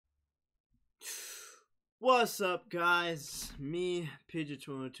What's up, guys? Me,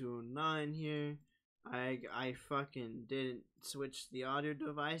 Pidget2209 here. I fucking didn't switch the audio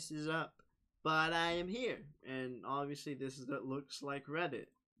devices up, but I am here, and obviously this is what looks like Reddit.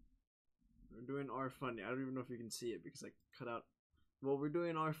 We're doing R Funny. I don't even know if you can see it because I cut out. Well, we're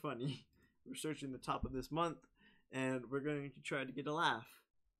doing R Funny. We're searching the top of this month, and we're going to try to get a laugh.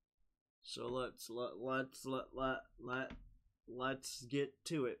 So let's get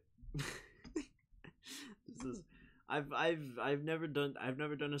to it. This is I've never done a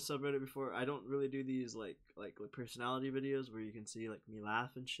subreddit before. I don't really do these like personality videos where you can see like me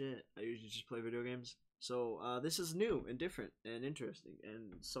laugh and shit. I usually just play video games. So this is new and different and interesting,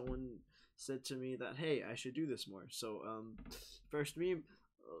 and someone said to me that hey, I should do this more. So first meme,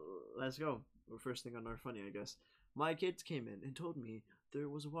 let's go. Or first thing on our funny, I guess. My kids came in and told me there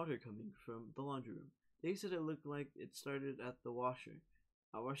was water coming from the laundry room. They said it looked like it started at the washer.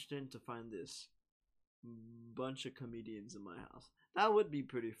 I rushed in to find this bunch of comedians in my house. That would be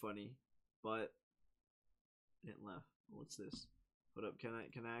pretty funny, but it left. What's this? Hold up, can I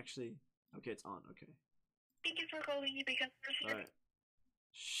actually? Okay, it's on. Okay. Thank you for calling eBay customer All right.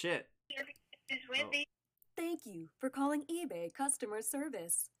 Shit. This is Wendy. Thank you for calling eBay customer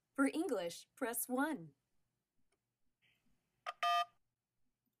service. For English, press 1.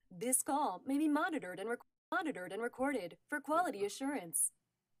 This call may be monitored and recorded for quality assurance.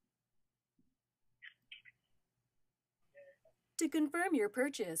 To confirm your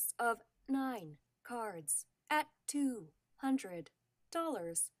purchase of 9 cards at $200,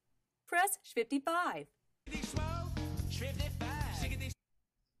 press 55.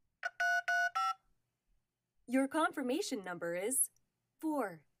 Your confirmation number is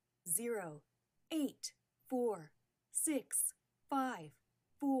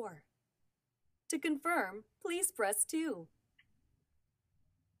 4084654. To confirm, please press 2.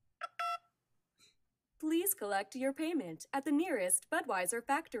 Please collect your payment at the nearest Budweiser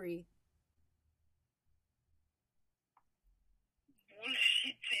factory.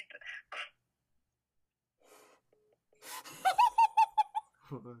 Bullshit.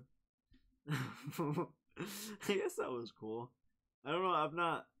 I guess that was cool. I don't know. I'm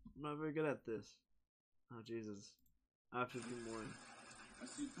not very good at this. Oh Jesus, I have to do more. A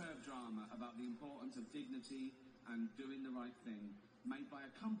superb drama about the importance of dignity and doing the right thing, made by a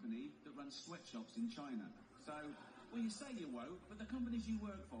company that runs sweatshops in China. So, well, you say you're woke, but the companies you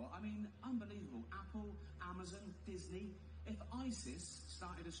work for, I mean, unbelievable. Apple, Amazon, Disney. If ISIS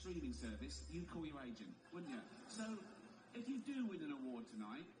started a streaming service, you'd call your agent, wouldn't you? So, if you do win an award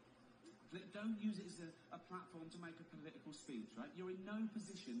tonight, don't use it as a platform to make a political speech, right? You're in no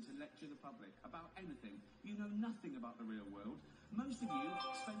position to lecture the public about anything. You know nothing about the real world. Most of you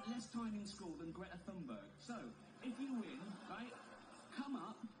spent less time in school than Greta Thunberg. So, if you win, right, come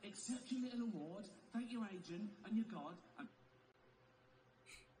up, accept your little award, thank your agent and your God, and...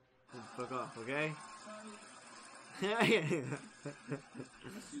 Fuck off, okay? So,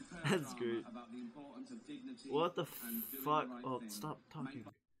 that's great. About the importance of dignity. What the and doing fuck? the right Oh, thing, stop talking.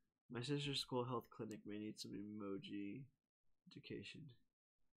 made My sister's school health clinic may need some emoji education.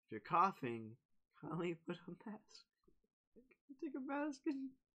 If you're coughing, kindly put on mask. Take a mask and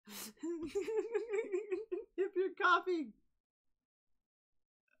if you're coughing.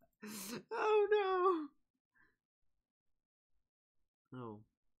 Oh no. Oh.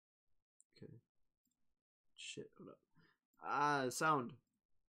 Okay. Shit, hold up. Ah, sound.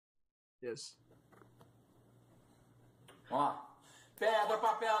 Yes. Ó, pedra,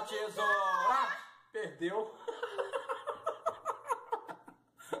 papel, tesoura. Perdeu.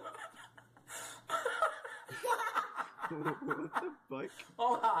 What the fuck?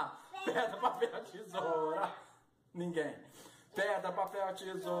 Vamos lá. Pedra, papel, tesoura. Ninguém. Pedra, papel,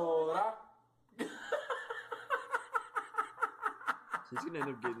 tesoura. She's gonna end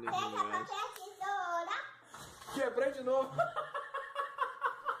up getting it anyways. Quebrei de novo.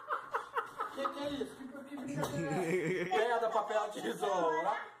 Que é isso? Pedra, papel,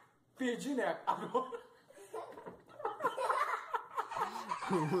 tesoura. Perdi, né? Agora.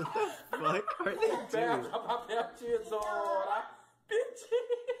 What the fuck are they doing? Pedra, papel, tesoura. Perdi.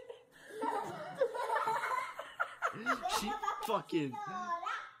 She fucking.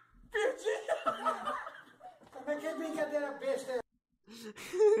 Perdi. Mas que brincadeira besta é?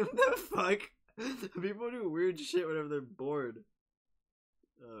 What the fuck? People do weird shit whenever they're bored.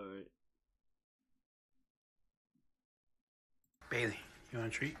 Alright. Bailey, you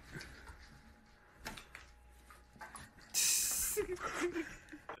want a treat?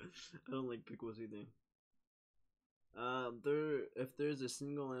 I don't like pickles either. If there's a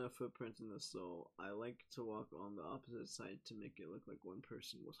single line of footprints in the snow, I like to walk on the opposite side to make it look like one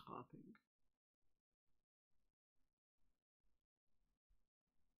person was hopping.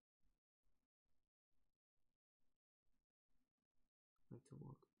 to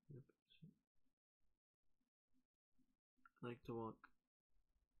walk. Yep. I like to walk.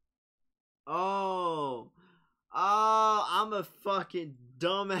 Oh, I'm a fucking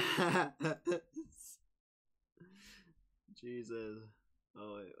dumbass. Jesus.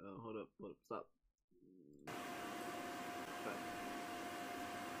 Oh wait, hold up, stop. Okay.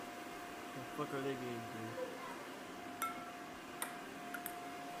 The fuck are they being here?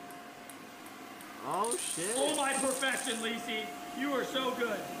 Oh shit! Oh my perfection, Lacey! You are so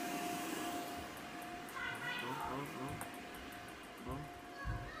good.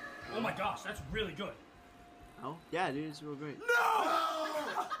 Oh my gosh, that's really good. Oh yeah, dude, it's real great. No!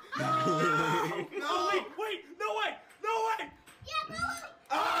 No! No! Wait! No way! No way!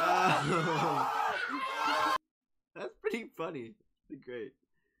 That's pretty funny. Pretty great.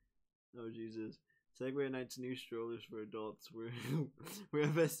 Oh Jesus. Segway Night's new strollers for adults. We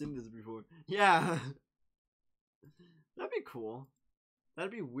have seen this before. Yeah. That'd be cool.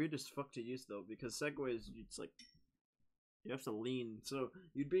 That'd be weird as fuck to use though, because Segways, it's like you have to lean. So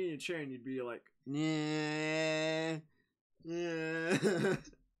you'd be in a chair and you'd be like, yeah, yeah.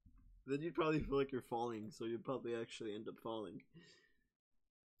 Then you'd probably feel like you're falling, so you'd probably actually end up falling.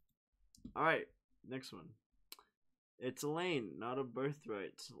 Alright, next one. It's a lane, not a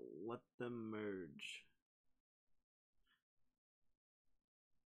birthright. Let them merge.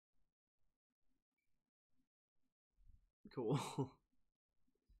 Cool.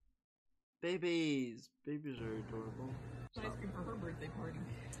 Babies! Babies are adorable. Ice cream for her birthday party.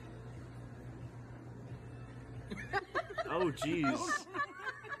 Oh jeez.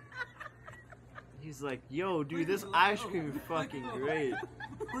 He's like, yo dude, this ice cream is fucking great.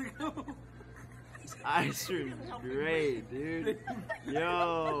 This ice cream is great, dude.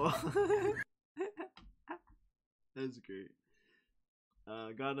 Yo. That's great.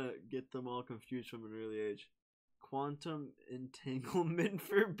 Gotta get them all confused from an early age. Quantum entanglement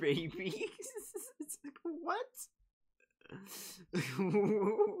for babies? It's like, what?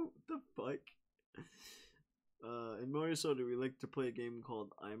 What the fuck? In Minnesota, we like to play a game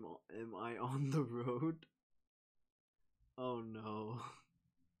called Am I on the Road? Oh no.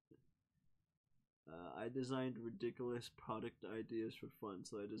 I designed ridiculous product ideas for fun,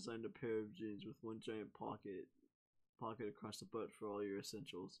 so I designed a pair of jeans with one giant pocket across the butt for all your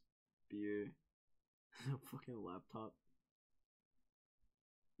essentials. Beer. Fucking laptop.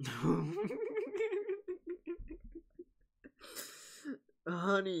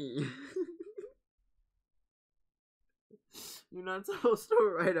 Honey. You're not supposed to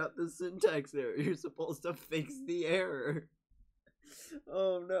write out the syntax error. You're supposed to fix the error.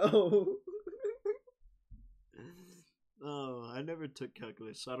 Oh no. Oh, I never took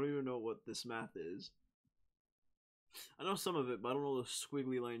calculus, so I don't even know what this math is. I know some of it, but I don't know the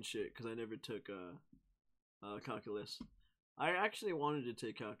squiggly line shit because I never took calculus. I actually wanted to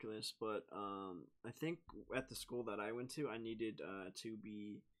take calculus, but I think at the school that I went to, I needed to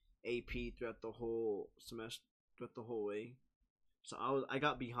be AP throughout the whole semester, throughout the whole way. So I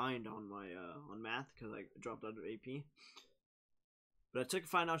got behind on my on math because I dropped out of AP. But I took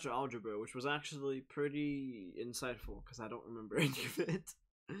financial algebra, which was actually pretty insightful because I don't remember any of it.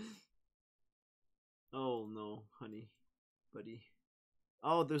 Oh no, honey, buddy.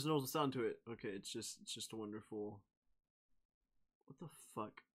 Oh, there's no sound to it. Okay, it's just wonderful. What the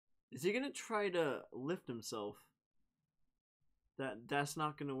fuck? Is he gonna try to lift himself? That's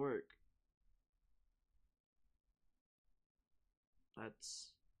not gonna work.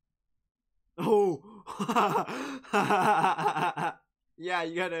 That's... Oh! Yeah,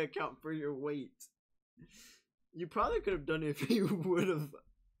 you gotta account for your weight. You probably could have done it if you would have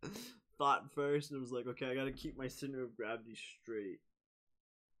thought first and was like, okay, I gotta keep my center of gravity straight.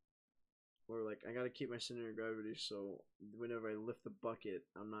 Or like, I gotta keep my center of gravity so whenever I lift the bucket,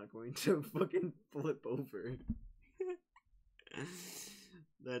 I'm not going to fucking flip over.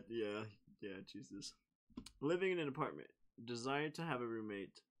 Yeah, Jesus. Living in an apartment. Desire to have a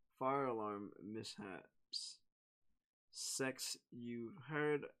roommate. Fire alarm mishaps. Sex you've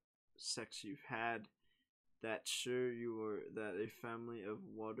heard. Sex you've had. That sure you were that a family of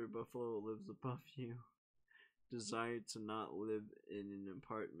water buffalo lives above you. Desire to not live in an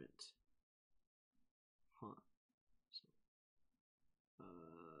apartment. Huh. So,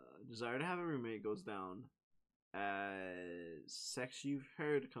 desire to have a roommate goes down. As sex you've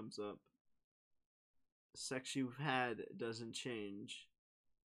heard comes up. Sex you've had doesn't change.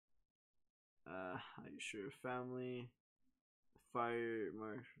 Are you sure? Family. Fire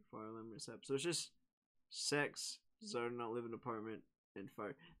alarm mishap. So it's just sex, desire to not live in an apartment, and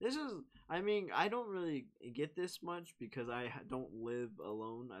fire. This is, I mean, I don't really get this much because I don't live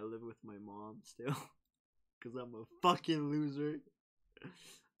alone. I live with my mom still. Because I'm a fucking loser.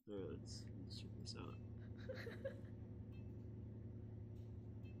 Alright, let's check this out.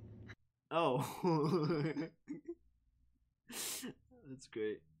 Oh. That's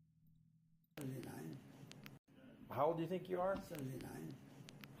great. 79. How old do you think you are? 79.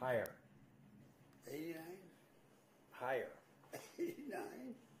 Higher. 89. Higher.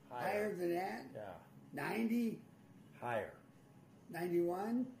 89. Higher. Higher than that? Yeah. 90. Higher.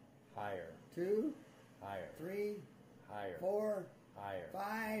 91. Higher. 2. Higher. 3. Higher. 4. Higher.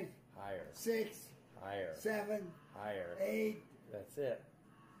 5. Higher. 6. Higher. 7. Higher. 8. That's it.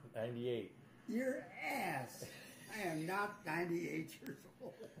 98. Your ass. I am not 98 years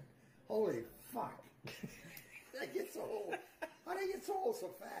old. Holy fuck. I get so old. How did I get so old so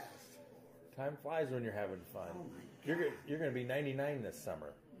fast? Time flies when you're having fun. Oh my God. You're going to be 99 this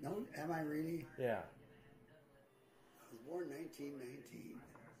summer. No, am I really? Yeah. I was born 1919.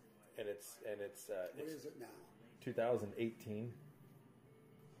 And it's What is it now? 2018.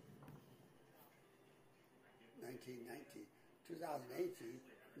 1919. 2018.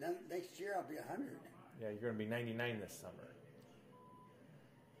 Next year I'll be 100. Yeah, you're going to be 99 this summer.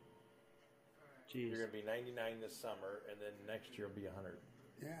 Jeez. You're going to be 99 this summer, and then next year will be 100.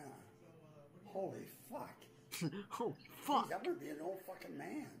 Yeah. Holy fuck. Oh, fuck. Jeez, I'm going to be an old fucking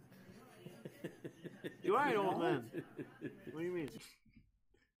man. You are an old man. What do you mean?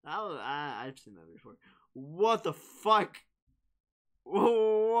 I've seen that before. What the fuck?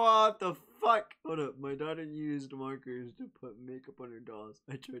 What the fuck? Hold up. My daughter used markers to put makeup on her dolls.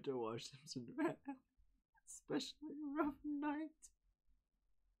 I tried to wash them Cinderella, especially rough night.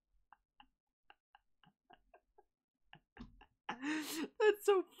 That's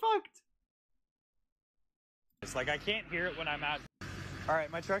so fucked. It's like I can't hear it when I'm out. All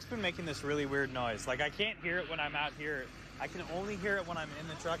right, my truck's been making this really weird noise. Like I can't hear it when I'm out here. I can only hear it when I'm in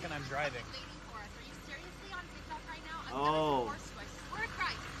the truck and I'm driving. Oh.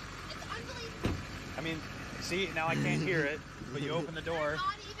 I mean, see, now I can't hear it, but you open the door.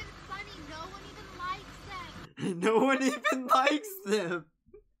 Not even funny. No one even likes them. No one even likes them.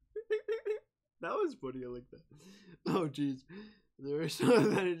 That was funny. I like that. Oh, jeez. There are some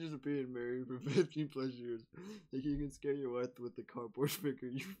advantages of being married for 15 plus years. Like you can scare your wife with the cardboard figure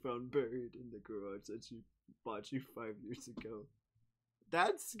you found buried in the garage that she bought you 5 years ago.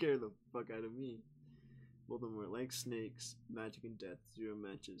 That scared the fuck out of me. Voldemort likes snakes, magic and death, 0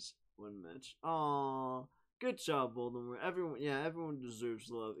 matches, 1 match. Aww, good job, Voldemort. Everyone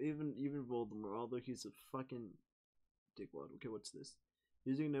deserves love, even Voldemort, although he's a fucking dickwad. Okay, what's this?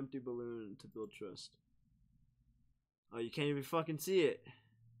 Using an empty balloon to build trust. Oh, you can't even fucking see it.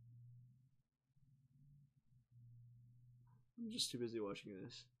 I'm just too busy watching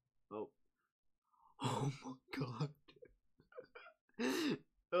this. Oh. Oh my god.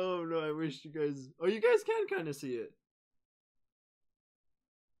 Oh no, I wish you guys... Oh, you guys can kind of see it.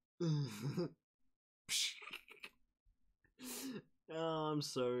 Oh, I'm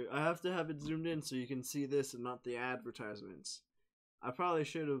sorry. I have to have it zoomed in so you can see this and not the advertisements. I probably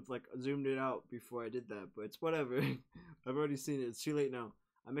should have like zoomed it out before I did that, but it's whatever. I've already seen it. It's too late now.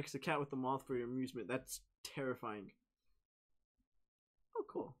 I mixed a cat with a moth for your amusement. That's terrifying. Oh,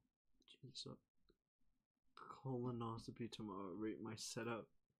 cool. Jeez, colonoscopy tomorrow. Rate my setup.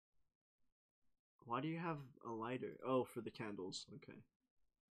 Why do you have a lighter? Oh, for the candles. Okay.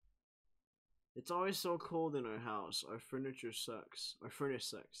 It's always so cold in our house. Our furniture sucks. Our furnace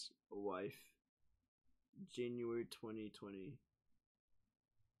sucks. Wife. January 2020.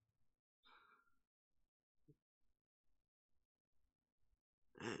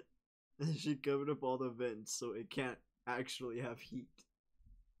 She covered up all the vents so it can't actually have heat.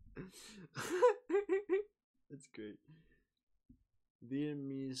 That's great.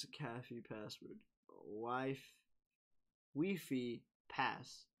 Vietnamese cafe password. Wife. Wi-Fi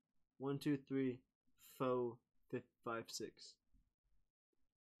pass. 1 2 3 4 5 6.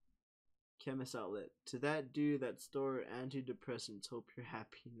 Chemist outlet. To that dude that store antidepressants. Hope you're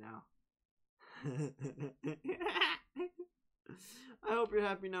happy now. I hope you're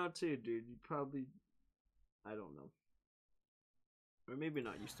happy now too, dude. You probably, I don't know, or maybe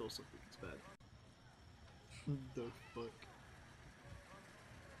not. You stole something. It's bad. The fuck?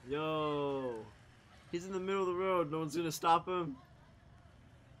 Yo, he's in the middle of the road. No one's gonna stop him.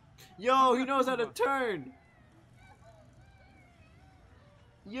 Yo, he knows how to turn.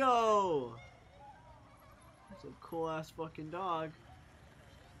 Yo, that's a cool ass fucking dog.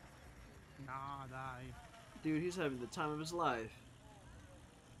 Nah, die. Dude, he's having the time of his life.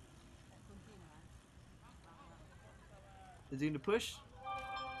 Is he gonna push?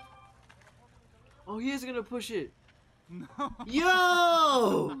 Oh, he is gonna push it. No.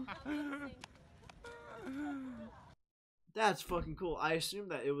 Yo! That's fucking cool. I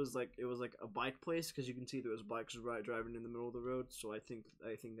assumed that it was like a bike place because you can see there was bikes driving in the middle of the road. So I think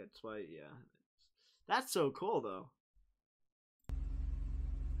that's why. Yeah, that's so cool though.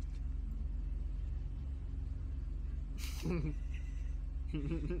 Hope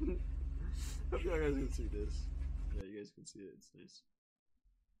you guys can see this. Yeah, you guys can see it. It's nice.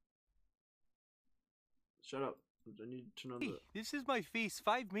 Shut up. I need to turn on the. This is my face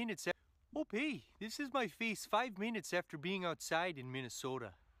 5 minutes. Oh, hey, this is my face 5 minutes after being outside in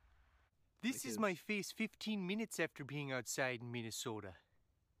Minnesota. This is my face 15 minutes after being outside in Minnesota.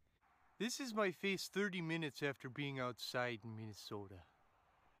 This is my face 30 minutes after being outside in Minnesota.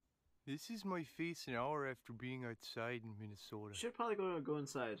 This is my face an hour after being outside in Minnesota. Should probably go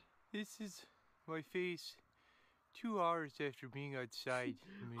inside. This is my face 2 hours after being outside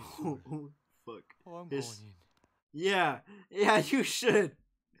in Minnesota. Oh, fuck. Oh, I'm going in. Yeah, you should.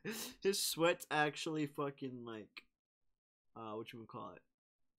 His sweat's actually fucking like, whatchamacallit,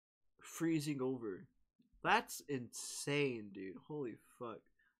 freezing over. That's insane, dude. Holy fuck.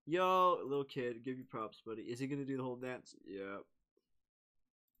 Yo, little kid, give you props, buddy. Is he gonna do the whole dance? Yep.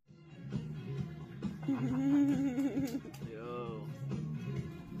 Yo.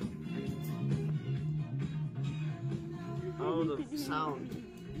 Oh, the sound.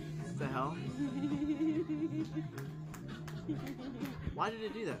 What the hell? Why did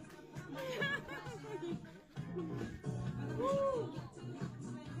it do that? Woo!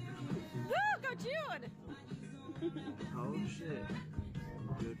 Go Jude! Oh shit.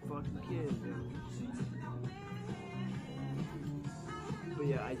 Good fucking kid, yo. But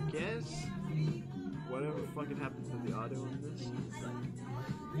yeah, I guess whatever fucking happens to the audio in this, it's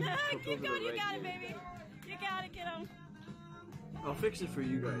like, keep going, you got it, baby. You got it, kiddo. I'll fix it for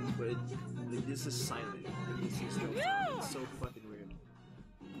you guys, but this is silent. This is still silent. It's so fucking weird.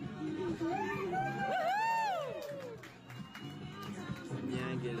 Yeah,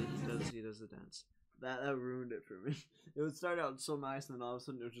 I get it. He does the dance. That ruined it for me. It would start out so nice, and then all of a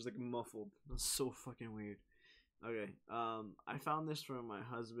sudden it was just like muffled. That's so fucking weird. Okay, I found this from my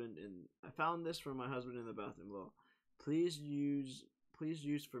husband in the bathroom below. Please use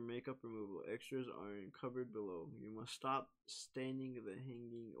for makeup removal. Extras are in cupboard below. You must stop staining the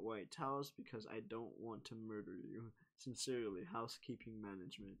hanging white towels because I don't want to murder you. Sincerely, housekeeping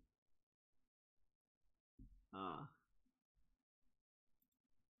management.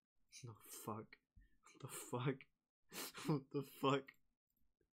 The fuck? What the fuck? What the fuck?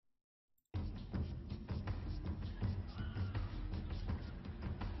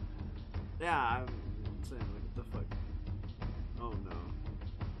 Yeah, I'm saying, like, what the fuck? Oh no.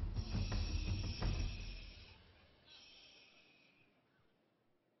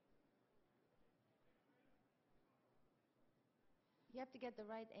 You have to get the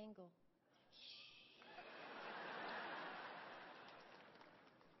right angle.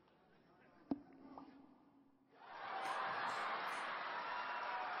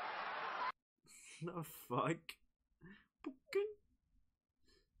 The fuck?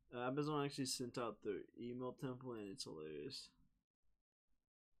 Amazon actually sent out their email template and it's hilarious.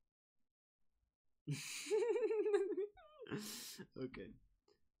 Okay.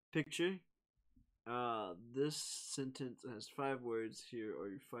 Picture. This sentence has 5 words. Here are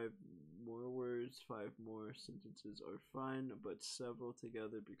your 5 more words. 5 more sentences are fine, but several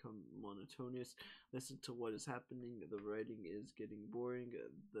together become monotonous. Listen to what is happening. The writing is getting boring.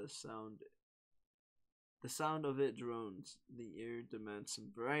 The sound of it drones. The ear demands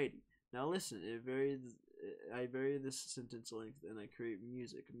some variety. Now listen, I vary this sentence length and I create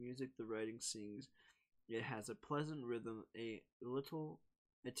music. Music the writing sings. It has a pleasant rhythm, a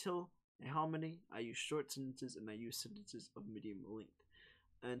harmony. I use short sentences and I use sentences of medium length.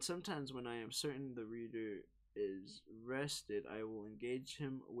 And sometimes when I am certain the reader is rested, I will engage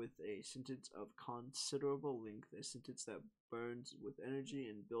him with a sentence of considerable length, a sentence that burns with energy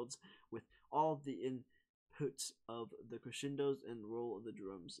and builds with all the inputs of the crescendos and roll of the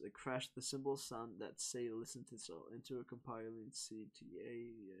drums, the crash, the cymbals sound that say listen to so into a compiling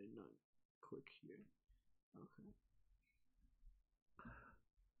CTA. Not click here. Okay.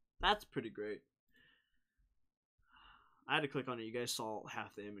 That's pretty great. I had to click on it. You guys saw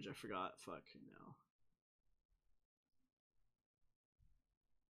half the image. I forgot. Fuck no.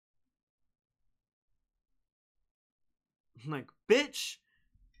 I'm like, bitch.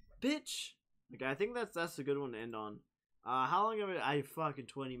 Okay, I think that's a good one to end on. How long have I fucking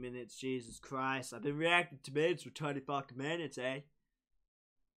 20 minutes? Jesus Christ. I've been reacting to mids for 20 fucking minutes, eh?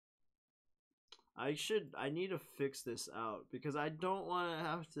 I need to fix this out because I don't want to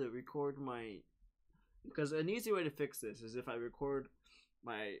have to record because an easy way to fix this is if I record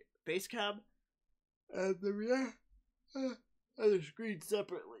my face cam and the other screen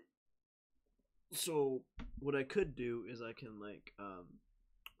separately. So what I could do is I can like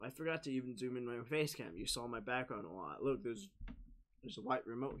I forgot to even zoom in my face cam. You saw my background a lot. Look, there's a white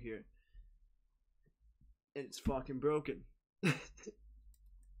remote here. And it's fucking broken.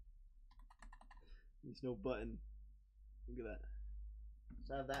 There's no button. Look at that.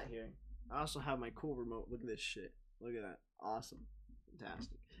 So I have that here. I also have my cool remote. Look at this shit. Look at that. Awesome.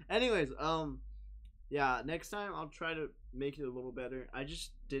 Fantastic. Anyways, yeah, next time I'll try to make it a little better. I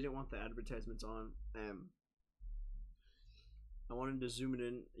just didn't want the advertisements on. I wanted to zoom it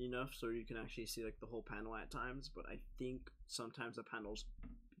in enough so you can actually see like the whole panel at times, but I think sometimes the panels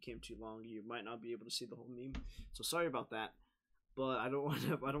became too long. You might not be able to see the whole meme. So sorry about that. But I don't want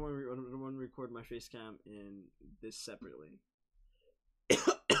to record my face cam in this separately.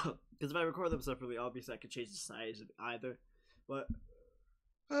 Because if I record them separately, obviously I could change the size of either. But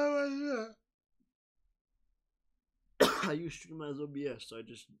I use Streamlabs OBS, so I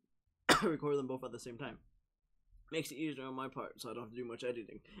just record them both at the same time. Makes it easier on my part, so I don't have to do much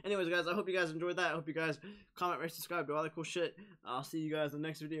editing. Anyways, guys, I hope you guys enjoyed that. I hope you guys comment, rate, subscribe, do all that cool shit. I'll see you guys in the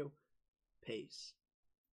next video. Peace.